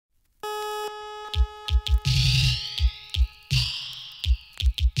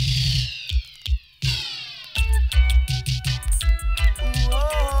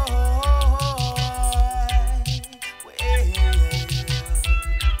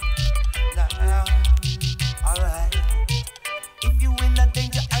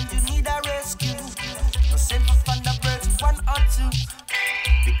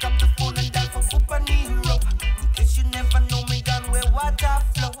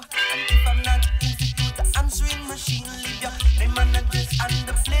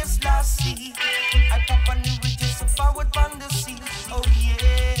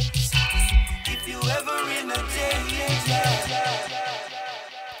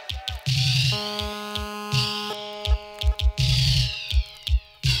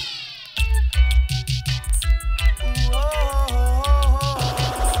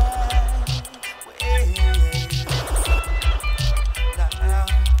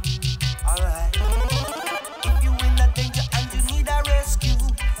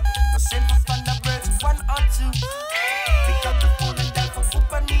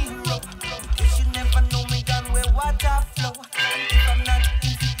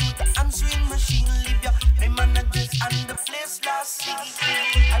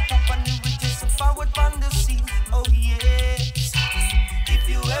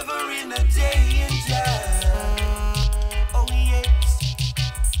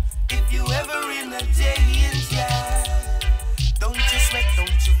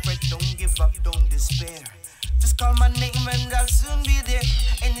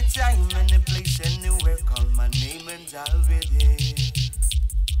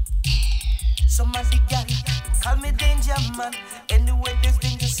Superman. Anyway, there's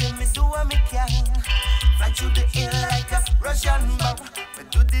danger, say me do what me can. Fly through the air like a Russian bomb. Me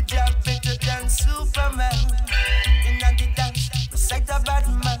do the job better than Superman. In the dance, me sight a bad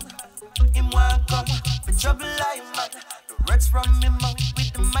man. Him want come, me trouble like man. The words from me mouth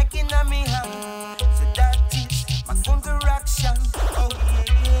with the mic in a me hand. So that is my counteraction. Oh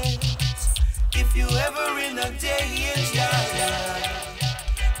yes, if you ever in a danger.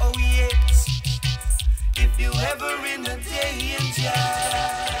 Oh yes, if you ever in a danger.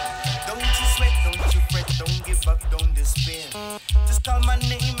 Don't you sweat, don't you fret, don't give up, don't despair. Just call my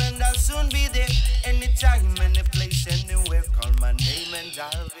name and I'll soon be there. Anytime, any place, anywhere. Call my name and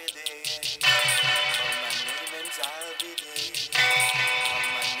I'll be there. Call my name and I'll be there. Call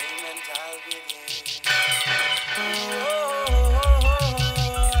my name and I'll be there.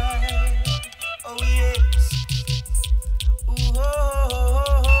 Oh yes.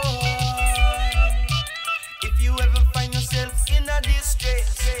 If you ever find yourself in a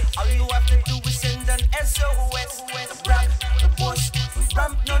distress, all you have to do is send an SOS. The brag, the boss, the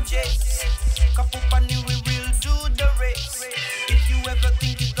ramp, no jets. Cup up and we will do the race. If you ever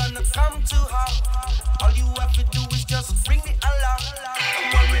think you're gonna come too hard, all you have to do is just ring the alarm.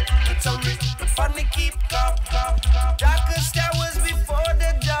 Don't worry, it's hurry, the panic keep calm. Darkest hours before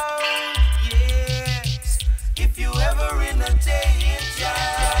the dawn. Yes, if you ever in a danger.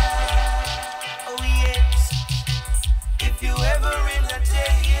 Oh yes, if you ever in a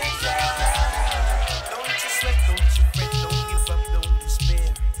danger. Don't you sweat, don't you fret, don't give up, don't despair.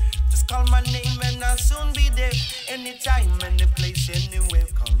 Just call my name and I'll soon be there. Anytime, any place, anywhere.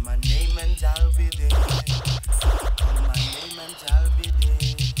 Call my name and I'll be there. Call my name and I'll be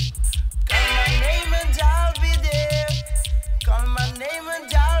there. Call my name and I'll be there. Call my name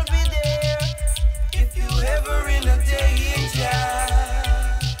and I'll be there. If you ever in a danger.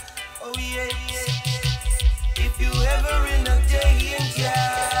 Oh yeah, yeah. If you ever in a danger.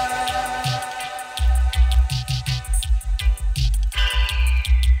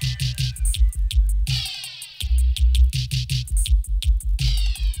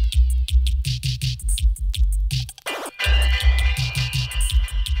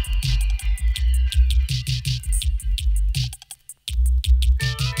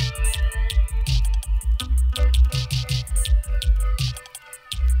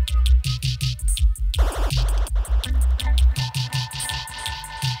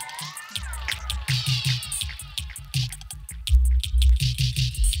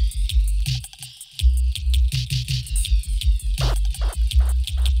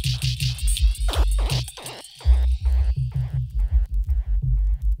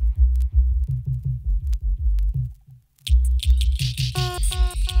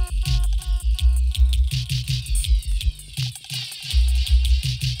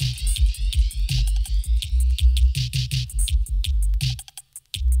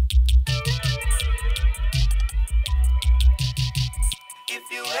 If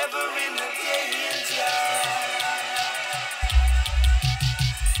you ever in a danger.